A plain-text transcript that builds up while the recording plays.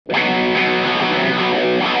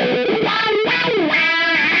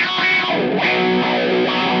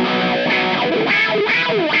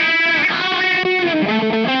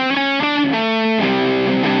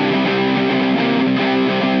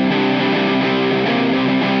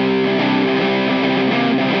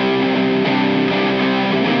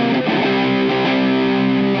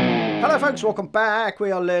folks, welcome back.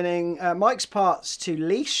 We are learning Mike's parts to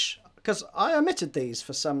leash, because I omitted these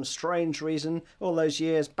for some strange reason all those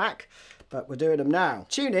years back, but we're doing them now.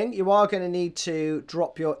 Tuning, you are going to need to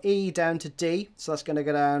drop your E down to D, so that's going to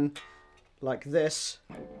go down like this.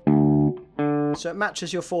 So it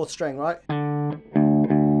matches your 4th string, right?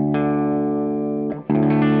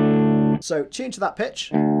 So tune to that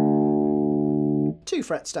pitch. 2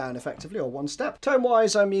 frets down effectively, or 1 step. Tone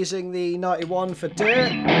wise, I'm using the 91 for D.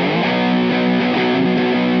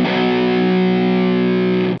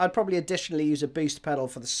 I'd probably additionally use a boost pedal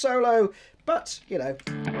for the solo, but you know,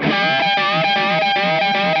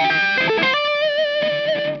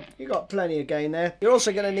 you got plenty of gain there. You're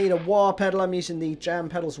also going to need a wah pedal. I'm using the Jam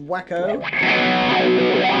Pedals Wacko.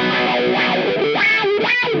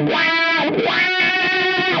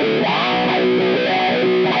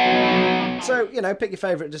 So, you know, pick your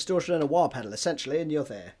favourite distortion and a wah pedal, essentially, and you're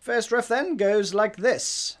there. First riff then goes like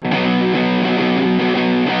this.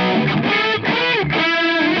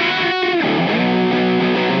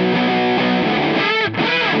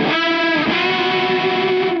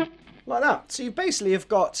 Like that. So you basically have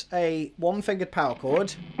got a 1-fingered power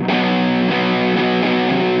chord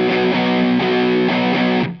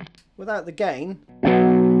without the gain.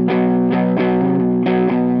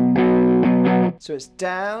 So it's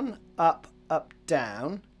down, up, up,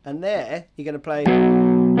 down, and there you're going to play,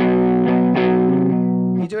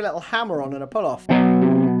 you do a little hammer on and a pull off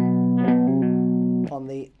on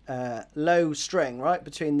the low string, right,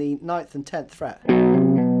 between the 9th and 10th fret.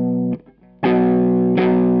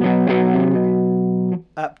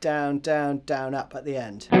 Up, down, down, down, up at the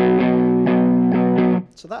end.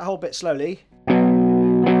 So that whole bit slowly.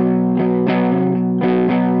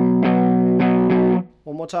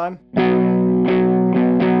 One more time.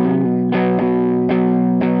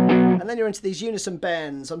 And then you're into these unison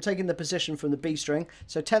bends. I'm taking the position from the B string.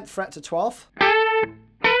 So 10th fret to 12th.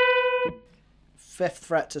 5th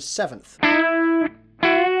fret to 7th.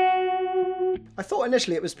 I thought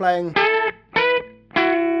initially it was playing,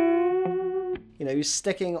 you know, he's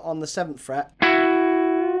sticking on the 7th fret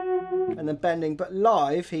and then bending, but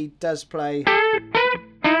live he does play.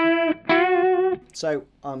 So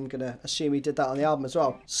I'm going to assume he did that on the album as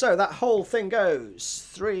well. So that whole thing goes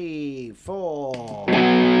 3, 4.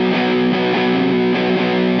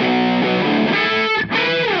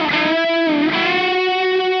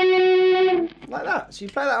 Like that. So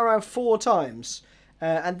you play that around 4 times.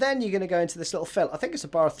 And then you're going to go into this little fill. I think it's a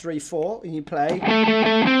bar 3, 4, and you play.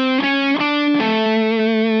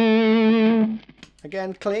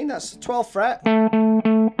 Again, clean. That's 12th fret.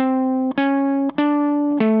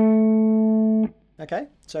 Okay,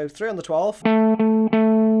 so 3 on the 12th.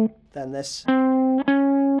 Then this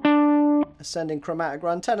ascending chromatic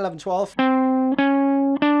run, 10, 11, 12. And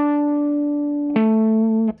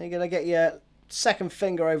you're going to get your 2nd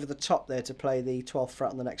finger over the top there to play the 12th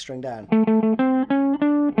fret on the next string down.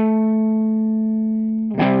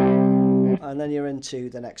 And then you're into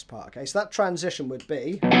the next part. Okay, so that transition would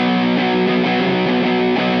be.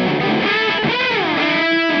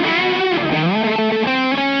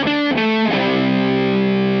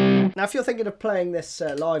 Now, if you're thinking of playing this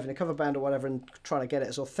live in a cover band or whatever and trying to get it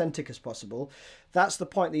as authentic as possible, that's the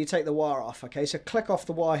point that you take the wah off. Okay, so click off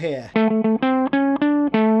the wah here.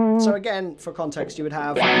 So again, for context, you would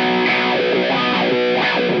have.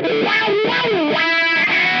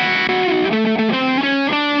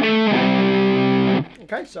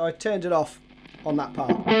 Okay, so I turned it off on that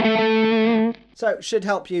part. So it should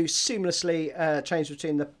help you seamlessly change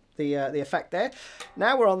between the effect there.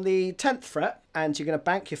 Now we're on the 10th fret, and you're going to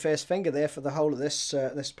bank your 1st finger there for the whole of this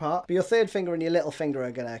this part. But your 3rd finger and your little finger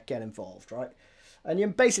are going to get involved, right? And you're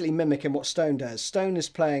basically mimicking what Stone does. Stone is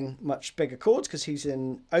playing much bigger chords because he's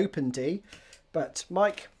in open D, but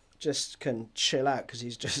Mike just can chill out because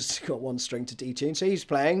he's just got 1 string to detune. So he's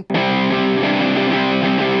playing.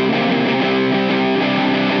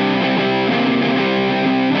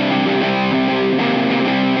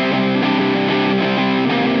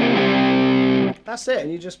 That's it,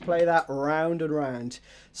 and you just play that round and round.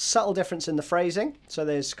 Subtle difference in the phrasing. So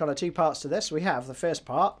there's kind of 2 parts to this. We have the first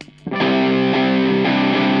part.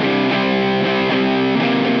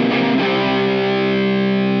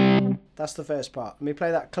 That's the first part. Let me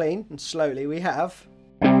play that clean and slowly. We have.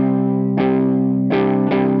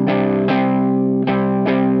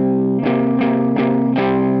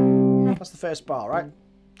 That's the first bar, right?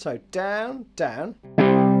 So down, down.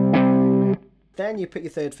 Then you put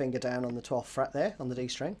your 3rd finger down on the 12th fret there, on the D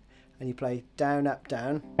string, and you play down, up,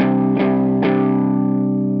 down.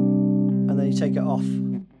 And then you take it off.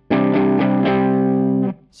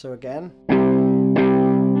 So again.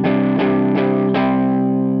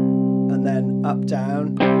 And and then up,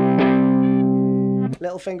 down.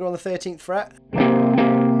 Little finger on the 13th fret.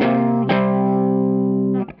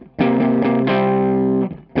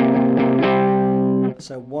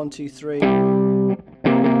 So 1, 2, 3.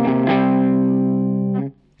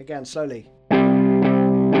 Again, slowly.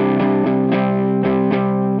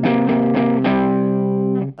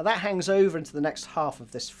 Now that hangs over into the next half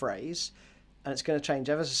of this phrase, and it's going to change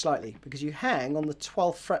ever so slightly because you hang on the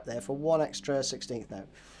 12th fret there for one extra 16th note.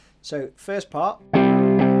 So first part.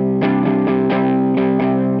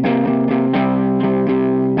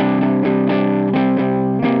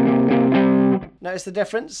 Notice the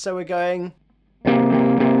difference. So we're going.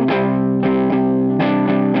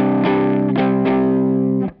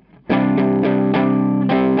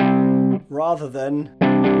 Rather than.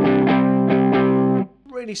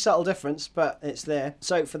 Really subtle difference, but it's there.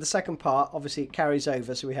 So for the second part, obviously it carries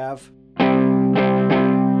over. So we have,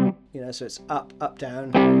 you know, so it's up, up,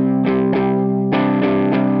 down,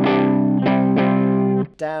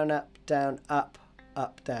 down, up, down, up,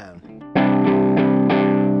 up, down,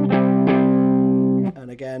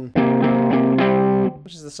 and again,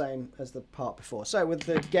 which is the same as the part before. So with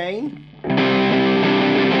the gain.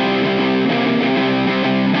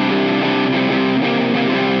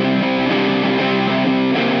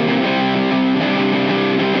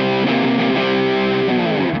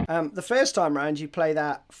 The first time round you play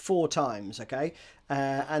that 4 times, okay,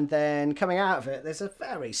 and then coming out of it there's a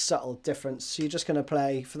very subtle difference. So you're just going to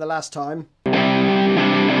play for the last time,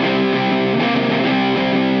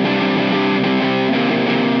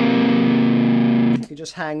 you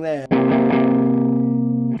just hang there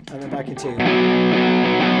and then back into,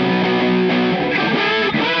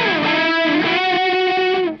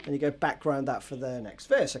 and you go back round that for the next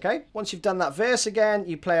verse, okay? Once you've done that verse again,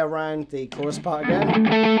 you play around the chorus part again.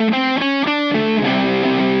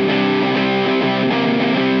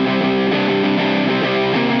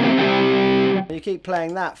 And you keep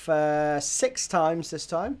playing that for 6 times this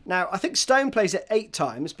time. Now, I think Stone plays it 8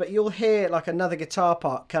 times, but you'll hear like another guitar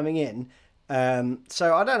part coming in.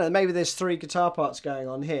 So I don't know, maybe there's 3 guitar parts going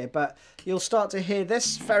on here, but you'll start to hear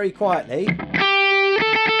this very quietly.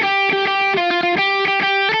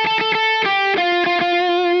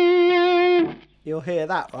 You'll hear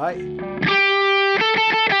that, right?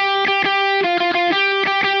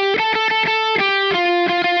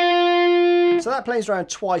 So that plays around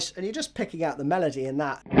twice, and you're just picking out the melody in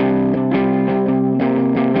that.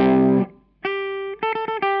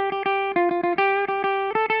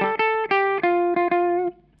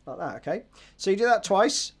 Like that, okay? So you do that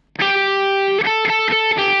twice.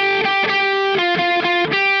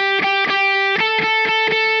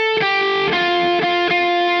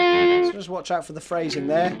 Just watch out for the phrasing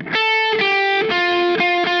there.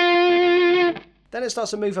 Then it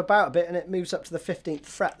starts to move about a bit and it moves up to the 15th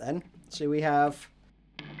fret then. So we have.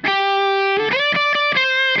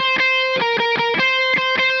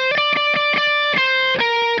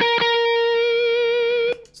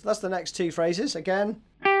 So that's the next 2 phrases again.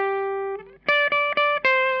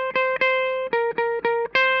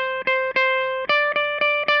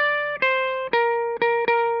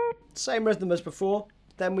 Same rhythm as before.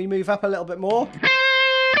 Then we move up a little bit more.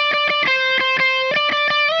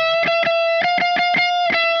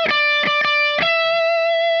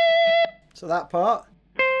 So that part.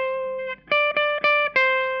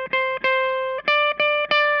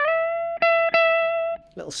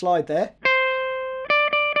 Little slide there.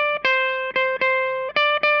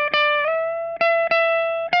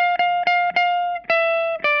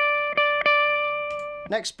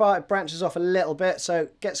 Next part it branches off a little bit, so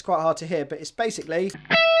it gets quite hard to hear, but it's basically.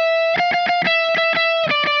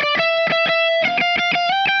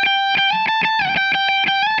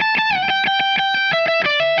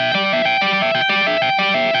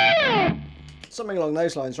 Something along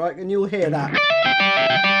those lines, right? And you'll hear that.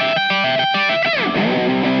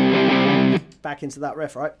 Back into that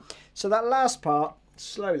riff, right? So that last part,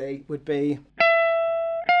 slowly, would be.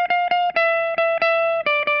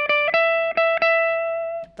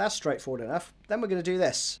 That's straightforward enough. Then we're going to do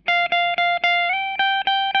this.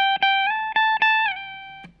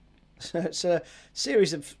 So it's a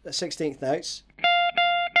series of 16th notes.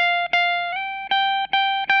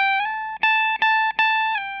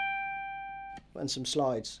 And some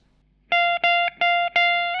slides.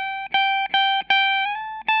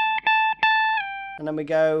 And then we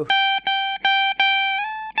go.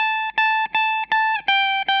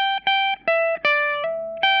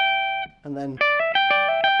 And then.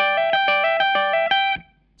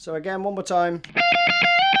 So again, one more time.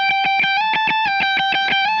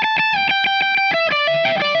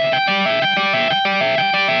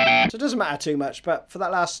 So it doesn't matter matter too much, but for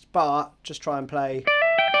that last bar, just try and play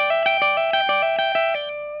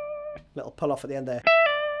little pull off at the end there.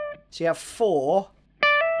 So you have 4.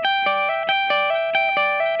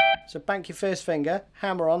 So bank your first finger,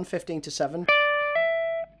 hammer on 15 to 7,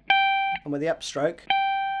 and with the upstroke,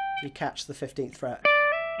 you catch the 15th fret.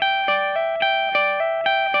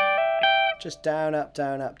 Just down, up,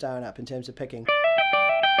 down, up, down, up in terms of picking.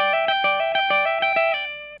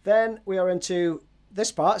 Then we are into this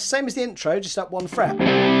part, same as the intro, just up 1 fret.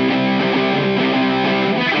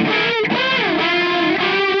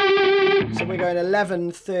 So we're going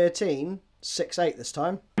 11, 13, 6, 8 this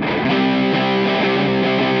time.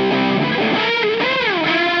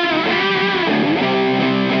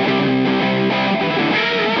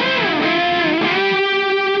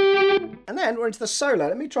 And then we're into the solo.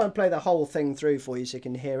 Let me try and play the whole thing through for you so you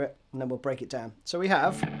can hear it, and then we'll break it down. So we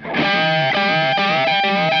have...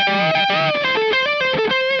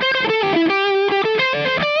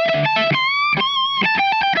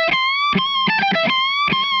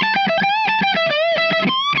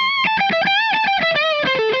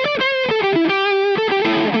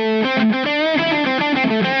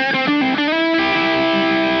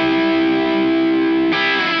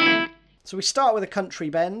 So we start with a country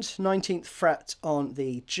bend, 19th fret on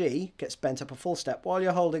the G, gets bent up a full step while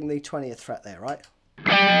you're holding the 20th fret there, right?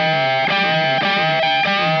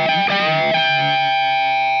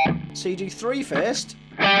 So you do 3 first,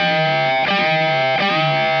 then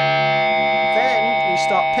you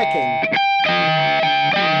start picking.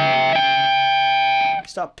 You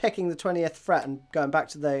start picking the 20th fret and going back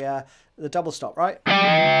to the double stop, right?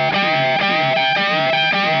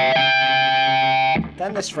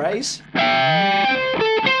 Then this phrase.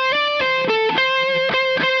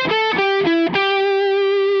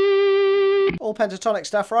 All pentatonic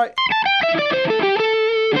stuff, right?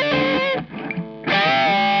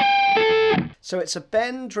 So it's a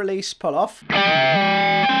bend, release, pull off.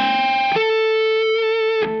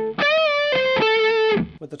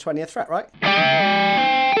 With the 20th fret, right?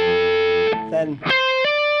 Then...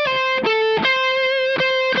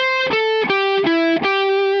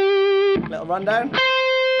 little rundown.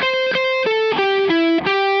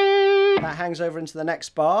 That hangs over into the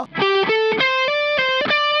next bar.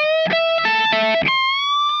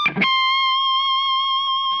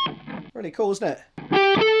 Really cool, isn't it?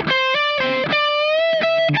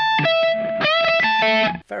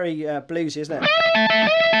 Very bluesy, isn't it?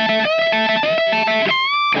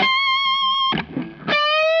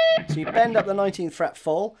 So you bend up the 19th fret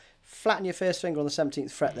full, flatten your first finger on the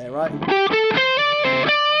 17th fret there, right?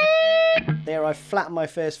 There I flatten my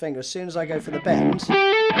first finger. As soon as I go for the bend, see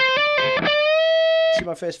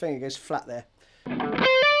my first finger goes flat there.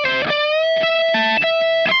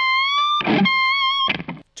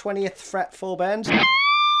 '20th fret full bend.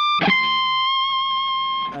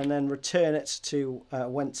 And then return it to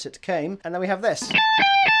whence it came. And then we have this.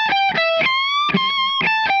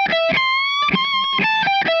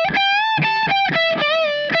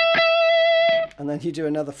 And then you do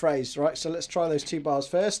another phrase, right? So let's try those 2 bars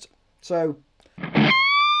first. So...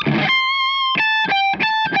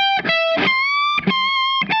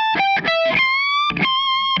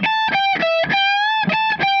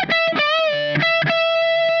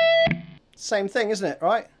 same thing, isn't it,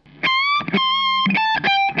 right?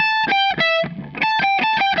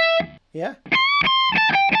 Yeah?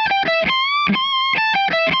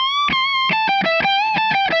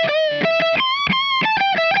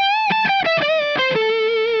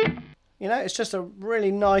 You know, it's just a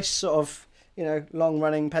really nice sort of, you know,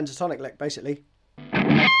 long-running pentatonic lick, basically.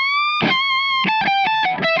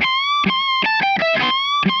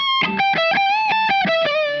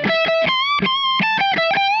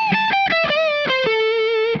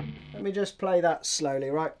 Let me just play that slowly,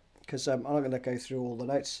 right? Because I'm not going to go through all the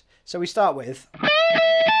notes. So we start with...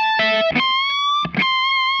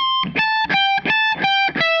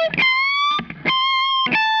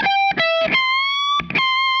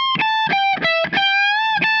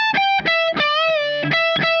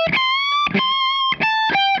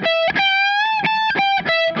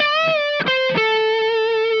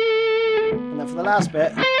 and then for the last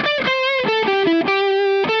bit...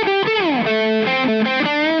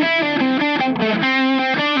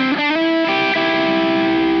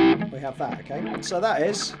 have that, okay? So that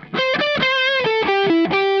is...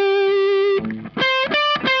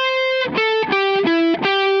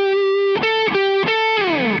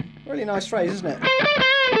 really nice phrase, isn't it?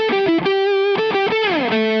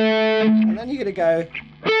 And then you're going to go...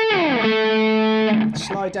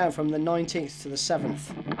 slide down from the 19th to the 7th.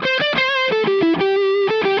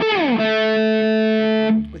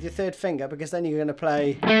 With with your third finger, because then you're going to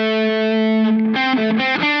play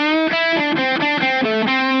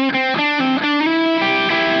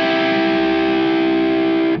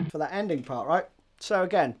for that ending part, right? So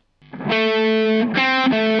again.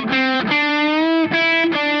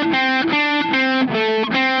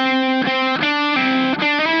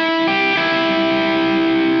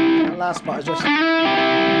 That last part is just...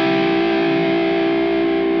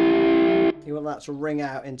 You want that to ring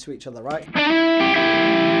out into each other, right?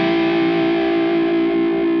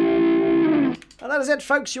 And that is it,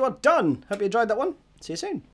 folks. You are done. Hope you enjoyed that one. See you soon.